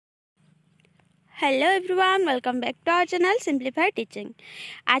Hello everyone, welcome back to our channel simplified teaching.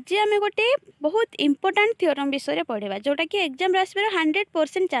 आज आम गोटे बहुत इंपोर्टेंट थ्योरम विषय पढ़ा जोटा कि एग्जाम आसबार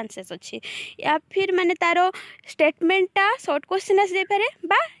 100% चांसेस अच्छी या फिर माने तार स्टेटमेंटा शॉर्ट क्वेश्चन आसी जाई पारे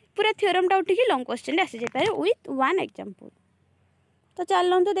बा पूरा थ्योरमटा उठिकी लॉन्ग क्वेश्चन आसी जाई पारे विथ वन एग्जांपल। तो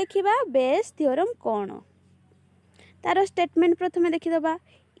चलते देखिबा बेस थ्योरम कौन। तार स्टेटमेंट प्रथमे देखिदबा,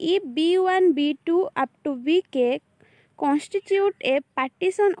 if B1 B2 up to Bk constitute a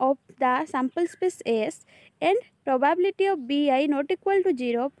partition of the sample space S and probability of Bi not equal to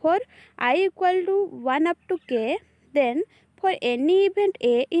 0 for I equal to 1 up to k, then for any event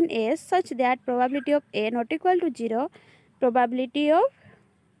A in S such that probability of A not equal to 0, probability of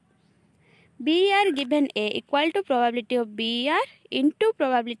Br given A equal to probability of Br into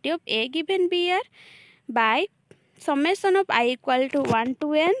probability of A given Br by summation of I equal to 1 to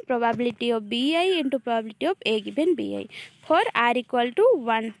n probability of Bi into probability of A given Bi for r equal to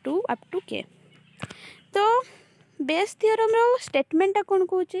 1 to up to k। तो Bayes theorem रो statement कौन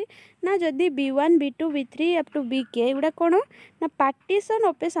कहूँ ना, जदि B1 B2 B3 up to Bk एगुड़ा कौन ना partition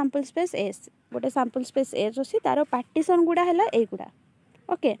of a sample space S, गोटे sample space S अच्छी तार पार्टीशन गुड़ा है एगुड़ा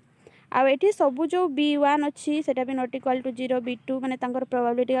ओके। आउ ये सबू जो B1 अच्छी सेटा भी नॉट इक्वल टू 0, B2 माने तांकर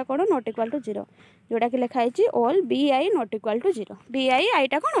प्रोबेबिलिटी का कौन नॉट इक्वल टू 0, जोटा कि लिखाई all Bi not equal to 0। Bi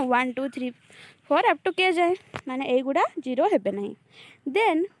आईटा कौन 1 2 3 4 अप टू के जाए माने एगुड़ा 0 हेबे नहीं।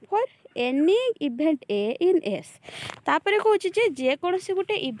 Then for any event A in S तापर कहूँ जे कौन से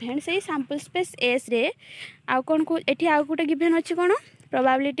गोटे इवेंट से सैंपल स्पेस एस रे आउ कौन को एठी आउ गोटे गिवन अच्छी कौन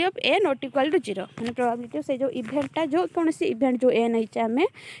probability of A not equal to 0 माने प्रोबेबिलिटी से जो इवेंटटा जो कौन से इवेंट जो ए नहींचे आम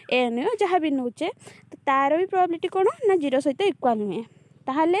ए नुह जहाँ भी नौचे तो तार भी प्रोबेबिलिटी कौन ना 0 सहित इक्वल नुहे,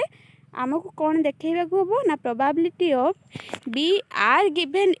 ताहले आमको कौन देखा हम ना probability of B are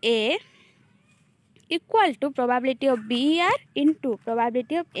given A equal to probability of Br into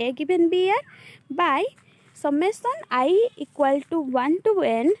probability of A given Br by summation I equal to 1 to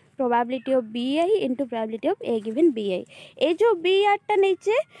n probability of Bi into probability of A given Bi। ए जो Br टा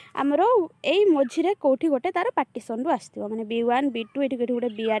नहीं आमर यही मझे कौटी गोटे तार partition रु आसो माने B1 B2 ये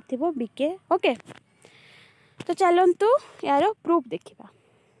गोटे Br थी Bk ओके। तो चलतु यार प्रूफ देखा।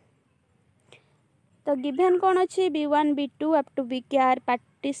 तो गिवन कौन अच्छी B1 B2 up to Bk are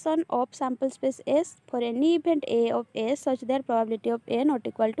partition of sample space S for any event A of S such that probability of A not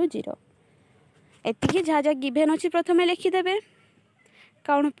equal to 0। एतिकी जहाँ जहाँ गिवन अच्छी प्रथमे लिखिदेवे,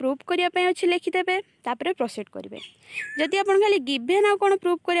 कौन प्रूफ करने अच्छी लिखिदेवे, तापर प्रोसीड करेंगे। जदि आप खाली गिवन आ कौन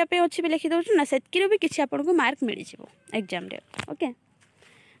प्रूफ करने अच्छी भी लिखिदे ना से भी किसी आपको मार्क मिल जाए एग्जाम रे ओके।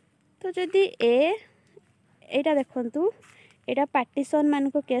 तो जदि ए एटा देखंतु एटा पार्टीशन मान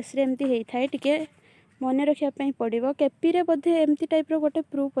को केस रे एमती हेई थाए टिके मन रखापी पड़ो केपी बोधे एमती टाइप गोटे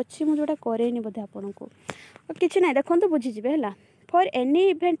प्रूफ अच्छी मुझे जोटा करे बोधे आपन को किसी ना देखो बुझीजे है। For any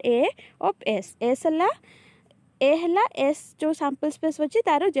event A of S S है एस जो सैंपल स्पेस अच्छी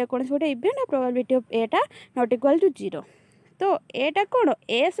तार जेकोसी गोटे event uh probability of Etah not equal to 0। तो एटा कौन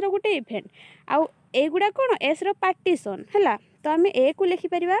एस रो गोटे इवेंट आउ एगुड़ा कौन एस रो पार्टीशन है। तो आम ए को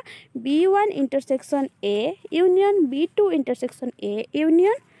लिखिपर B1 intersection A union B2 intersection A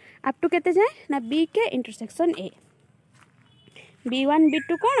union up to केते जाए ना Bk intersection A. B1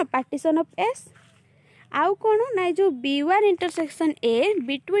 B2 कौन पार्टीशन ऑफ एस आउ कौन ना जो B1 intersection A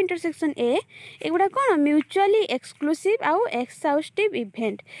B2 intersection A एगुड़ा कौन म्यूचुअली एक्सक्लूसिव आउ एक्सहाउस्टिव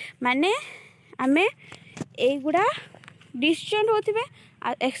इवेंट माने आमे एगुड़ा डिस्जॉइंट होथिबे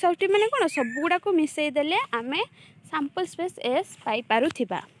एक्सहाउस्टिव माने कौन सब गुड़ा को मिसई देले आमे सैंपल स्पेस एस पाई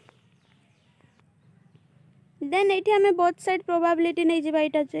पारुथिबा। देन ये आम बोथ साइड प्रोबेबिलिटी नहीं जावा ये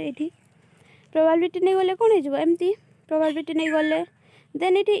प्रोबेबिलिटी नहीं गले कौन हो एमती प्रोबेबिलिटी नहीं गले।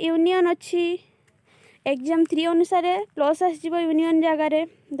 देन ये यूनियन अच्छी एग्जाम 3 अनुसार प्लस आसो यूनियन जगार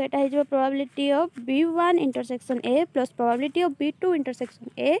तो यहाँ हो probability of B1 intersection A plus probability of B2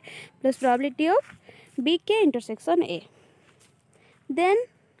 intersection A plus probability of Bk intersection A. Then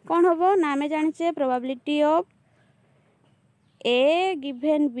कौन हम ना आम जाने probability of A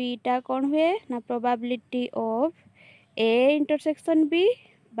given B टा कौन हुए ना probability of A intersection B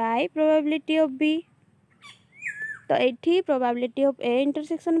bye probability of B. तो ये probability of A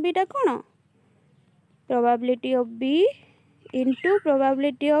intersection B टा कौन probability of B into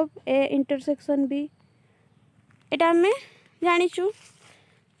probability of A intersection B एटा आम जानिचु।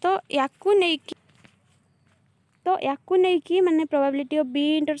 तो याकू नहीं कि माने प्रोबेबिलिटी ऑफ बी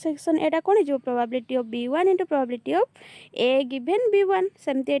इंटरसेक्शन एटा कौन हो probability of B1 into probability of A given B1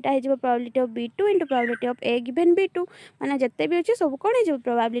 सेमती एटा हो probability of B2 into probability of A given B2 माने जिते भी अच्छे सब कौन हो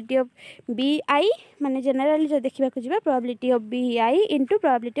प्रोबेबिलिटी ऑफ Bi माने जनरली जो देखा probability of Bi into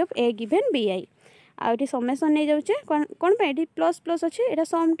probability of A given Bi outie summation नहीं जाउचे कोन पे एटी प्लस प्लस अछि एटा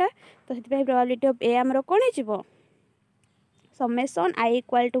समटा तो सेति पे प्रोबेबिलिटी ऑफ ए हमरो कोन हिजिवो summation I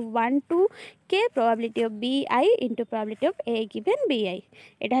equal to 1 to k probability of bi into probability of a given bi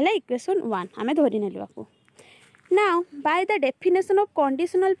एटा हला equation 1 हमें धरि नेलु आपको now by the definition of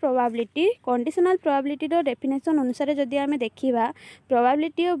conditional probability row definition अनुसार जदि हमें देखिबा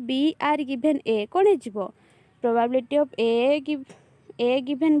probability of b r given a cone हिजिवो probability of a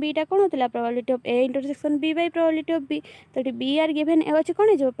given b टा कोन होतला probability of a intersection b by probability of b तो b r given a अछि कोन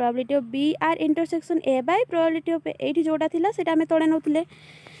हिजो probability of b r intersection a by probability of a एठी जोटा थिला सेटा हमें तळे नउतले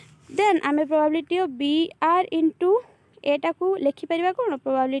देन हमें probability of b r into a टा को लिखि परिबा कोन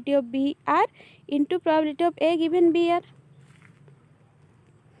probability of b r into probability of a given b r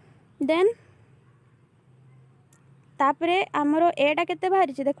then तापरे हमरो a टा केते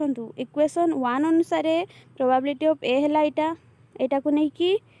बाहरी छै देखंतु इक्वेशन 1 अनुसार probability of a हला एटा को नहीं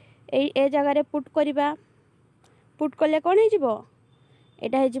कि ए जगह रे पुट करिबा पुट करले कोन हे जिवो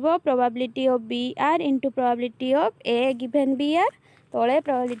एटा हे जिवो probability of b r into probability of a given b r तळे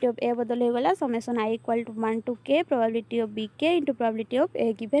probability of a बदल हे गला summation I equal to 1 to k probability of b k into probability of a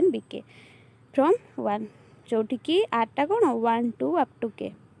given b k from 1 जोठी कि r टा कोन 1 to up to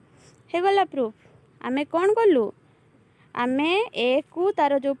k हे गला proof आमे कोन करलु आमे a को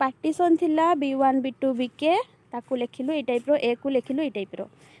तारो जो पार्टीशन थिला b1 b2 bk ताकू लिखिलु ए टाइप रो ए को लिखिलु ए टाइप रो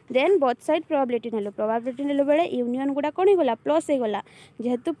देन बोथ साइड प्रोबेबिलिटी नेलो बेले यूनियन गुडा कोन गला प्लस हे गला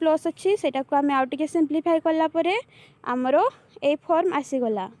जेहेतु प्लस अछि सेटा को हमें आउट के सिंपलीफाई करला परे हमरो ए फॉर्म आसी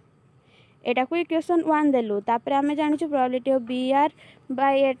गला एटा को इक्वेशन 1 देलु तापर हमें जानि छु probability of B are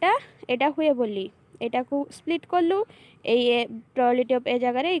bye एटा हुए बोली एटा को स्प्लिट करलु ए प्रोबेबिलिटी ऑफ ए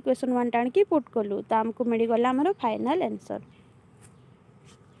जगह रे इक्वेशन 1 टाण की पुट करलु त हमको मिली गला हमरो फाइनल आंसर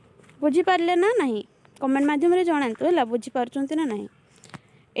बुझी पारले ना नहीं कमेंट माध्यम रे जणांतु हला बुझी पारचंती ना नहीं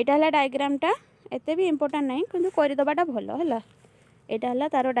एटा हला डायग्राम टा एते भी इंपोर्टेंट नहीं किंतु करि दबाटा भलो हला एटा हला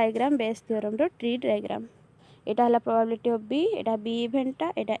तारो डायग्राम बेस थ्योरम रो ट्री डायग्राम एटा हला probability of B Etah B event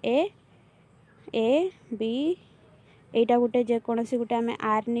टा एटा ए बी एटा गुटे जे कोनसी गुटे हमें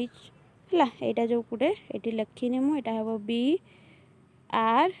आर नी हला एटा जो गुटे एटी लखिनी मु एटा हबो B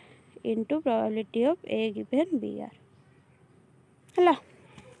are into probability of A given B are हला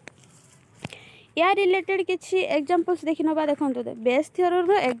या रिलेटेड किछि एग्जांपल्स देखि नबा देखंतु बेस थ्योरम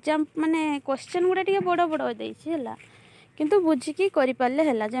रो एग्जाम माने क्वेश्चन गुडा टिके बड़ बड़ देछि हला किंतु बुझी की करि पाले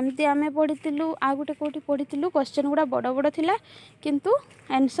हला जेमति हमें पढितिलु आ गुटे कोठी पढितिलु क्वेश्चन गुडा बड़ बड़ थिला किंतु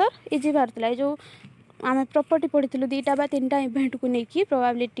आंसर इजी बारतला ए जो हमें प्रॉपर्टी पढितिलु दीटा बा तीनटा इवेंट को नै की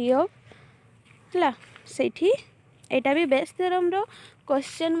प्रोबेबिलिटी ऑफ हला सेठी एटा भी बेस थ्योरम रो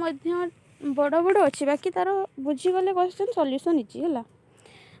क्वेश्चन मध्य बड़ बड़ अछि बाकी तारो बुझी गले क्वेश्चन सॉल्यूशन इजी हला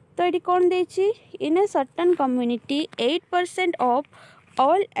तो ये कौन देछि इन a certain community 8% of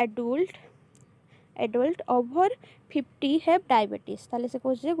all adult over 50 have diabetes ताले से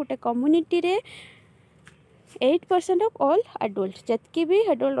कहै जे गुटे कम्युनिटी रे 8% ऑफ ऑल एडल्ट जतकी भी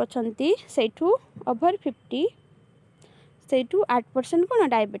एडल्ट अछंती सेठू ओवर 50 सेठू 8% कोन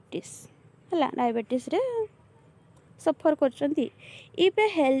डायबिटीज हला डायबिटीज रे सफर करछंती if a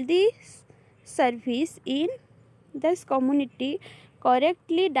healthy service in this community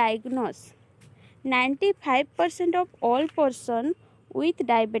correctly diagnose 95% of all person with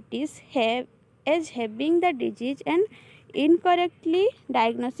diabetes as having the disease and incorrectly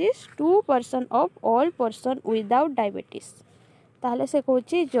diagnosis 2% of all person without diabetes ताले से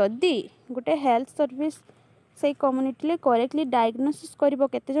कहूची जदि गोटे health service से community ले correctly diagnosis करबो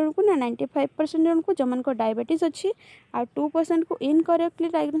केते जन को ना 95% जन को जमन को डायबिटीज अछि आ 2% को इनकरेक्टली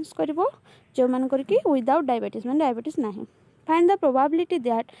डायग्नोसिस करबो जमन कर की विदाउट डायबिटीज माने डायबिटीज नाही फाइंड द प्रोबेबिलिटी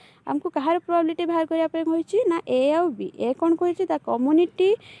दैट हमको कहार प्रोबेबिलिटी बाहर करिया पे होईची ना ए और B A cone होईची the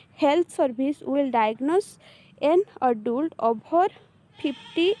community health service will diagnose an adult over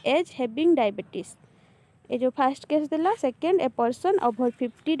 50 as having diabetes ए जो फर्स्ट केस देला second a person over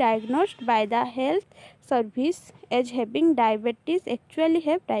 50 diagnosed by the health service as having diabetes actually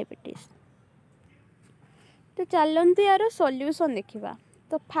have diabetes तो चलंतु यार solution देखिबा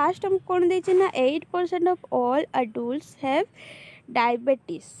तो first हम कौन देछि ना 8% of all adults have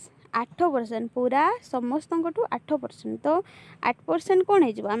diabetes 8% पूरा समस्त को 8% तो 8% कौन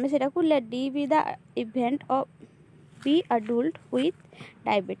है आम से late D be the event of B adult with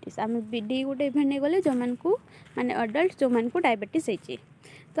diabetes आम डी गोटे इवेंट नहीं गले जो मान को माने अडल्ट जो मान को डायबिटीज होती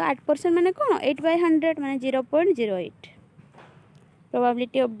तो 8% माने कौन 8/100 माने 0.08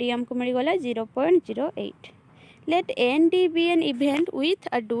 प्रोबेबिलिटी ऑफ डी हमको मिल गला 0.08 let n d be an event with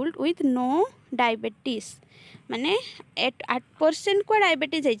adult with no diabetes माने 8% को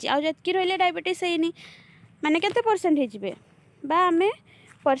डायबिटीज है आ जतकी रहले डायबिटीज हैनी माने केते परसेंट हे जिवे बा हमें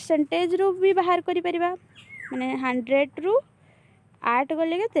परसेंटेज रु भी बाहर करि परिबा माने 100 रु 8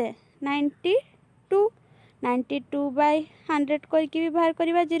 गले केते 92 92/100 करके भी बाहर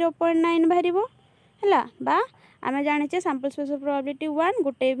करवा 0.9 बाहर है बा आम जाने सैंपल स्पेस प्रोबेबिलिटी 1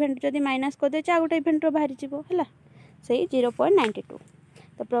 गोटे इवेंट जदि माइनस कर दे गोटे इवेंट बाहर है से 0.92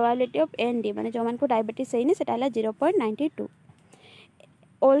 तो प्रोबेबिलिटी ऑफ एन डी माने जो मान को डायबिटीज है सेटा 0.92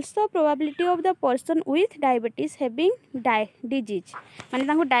 also probability of the person with diabetes having disease माने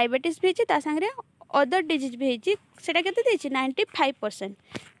तांको डायबिटीज भी ता संगे अदर डिजीज भी होती सेटा केते देछि 95%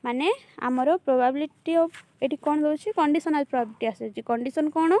 माने आमर probability of eighty cone दोछि conditional probability आसे कंडीशन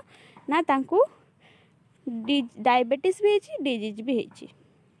कोन ना तांको डायबिटीज भी होती डिजीज भी होती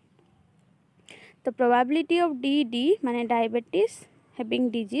तो प्रोबेबिलिटी ऑफ डी डी माने diabetes having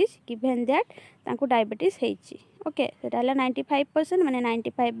disease given that तांको डायबिटीज होती ओके सेटा हला 95% माने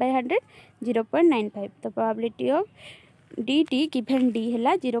 95/100 0.95 तो probability of D D given D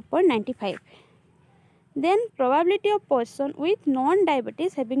हला 0.95 then probability of person with non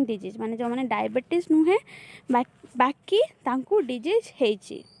diabetes having disease माने जो माने डायबिटीज नुहे बाकी तांको डिजीज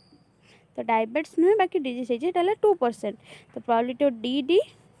हेची तो डायबिटीज नुहे बाकी डिजीज हेची ताले 2% तो probability of D D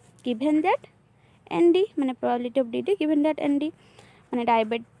given that N D माने probability of D D given that N D माने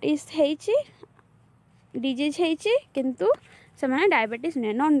डायबिटीज हेची डिजीज हेची किंतु से माने डायबिटीज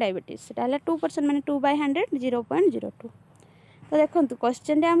नुहे नॉन डायबिटीज सेटा हला 2% माने 2/100 0.02 तो देखंतु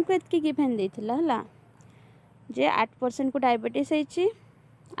क्वेश्चन रे हमको एतकी गिवन देथिला हला जे 8% को डायबिटीज है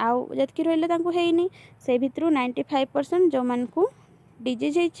आउ जतकी रहिले तांको हेइनी से भितरु 95% जो मान को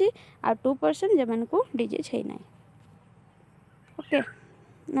डिजीज है आ 2% जो मान को डिजीज है नाही ओके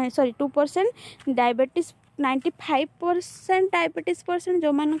नहीं सॉरी 2% डायबिटीज 95% डायबिटीज परसेंट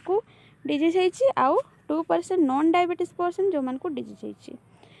जो मान को डिजीज है आउ 2% नॉन डायबिटीज परसेंट जो मान को डिजीज है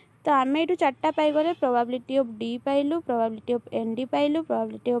तो आम ये चार्टा पाईगले probability of D पाइलु probability of N D पाइलु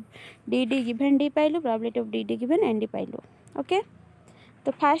probability of D D given D पाइलु probability of D D given an D पाइलु okay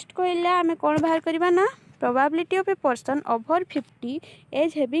तो फास्ट कहला आम कौन बाहर करवा ना probability of a person over 50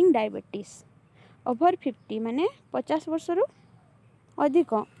 as having diabetes over 50 माने 50 वर्ष रु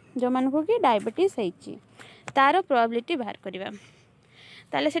अधिक जो मान को कि डायबिटीज है तार प्रोबेबिलिटी बाहर करवा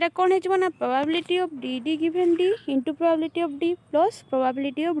ताले सेटा कौन है ना probability of D D given D into probability of D plus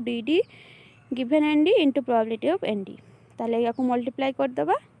probability of D D given an D into probability of N D ताले या को मल्टीप्लाई कर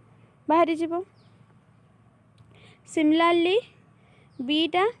दबा बाहरी जीवो सिमिलरली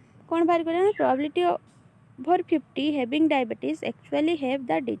बीटा कौन बाहर करना probability over 50 having diabetes actually have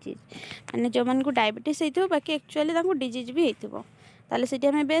the disease माने जो मन को डायबिटीज हेइथो बाकी एक्चुअली ताको डिजीज भी हेइथो ताले सेठी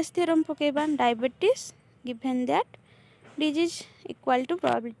हमें Bayes theorem पकेबा diabetes given that disease equal to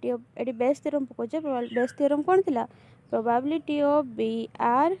probability of AD Bayes theorem पकोचे Bayes theorem कौन थिला probability of B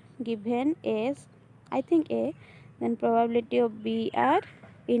are given as I think A then probability of B are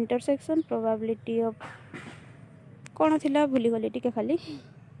intersection probability of कौन थिला भूली गली टिके खाली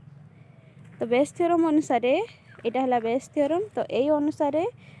तो Bayes theorem अनुसार एटा हला बेस थ्योरम तो ए अनुसार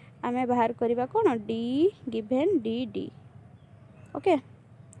आमे बाहर करबा कौन D given D D okay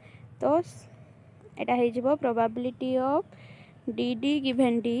तो एटा है जिवो probability of D D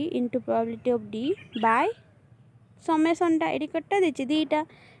given D into probability of D by summation टा एडी कट्टा देछि दीटा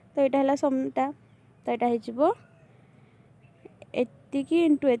तो एटा हला समटा तो एटा है जिवो एत्तिकी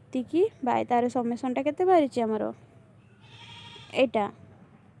इंटू एत्तिकी बाय तार समेशन टा केते बाहरिछि हमरो एटा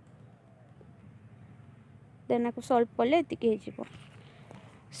देना को सॉल्व करले एत्तिकी है जिवो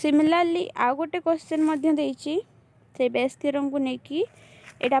सिमिलरली आ गोटे क्वेश्चन मध्ये देछि से बेस थ्योरम को नेकी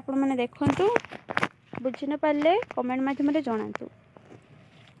एटा आपण माने देखंतु बुझी न पारे कमेंट माध्यम जनातु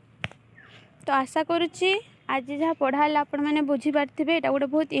तो आशा करुच्ची आज जहाँ पढ़ाला आपण मैंने बुझी पारे यहाँ गोटे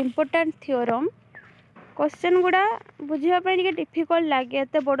बहुत इंपोर्टेंट थ्योरम क्वेश्चन गुड़ा बुझापी डिफिकल्ट लगे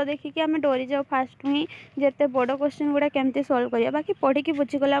एत बड़ देखिए आम डरी जाओ फास्ट ही जिते बड़ क्वेश्चन गुड़ा केमती सॉल्व करिया बाकी पढ़ी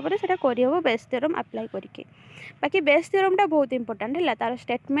बुझीगला से करहब बेस थ्योरम अप्लाई करके बाकी बेस थ्योरम टा बहुत इंपोर्टेंट है तार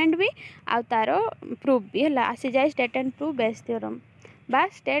स्टेटमेंट भी आ तार प्रूफ भी है आसी जाए state and proof Bayes theorem बा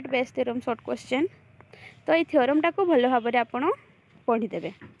state Bayes theorem short question तो ये थ्योरम टाको भल भाव में आप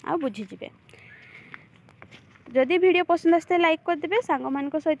पढ़ीदे आ बुझीजे जदि वीडियो पसंद आसते लाइक करदे सांग मान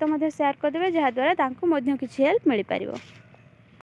सहित शेयर करदे जहाँद्वारा किसी हेल्प मिल पार।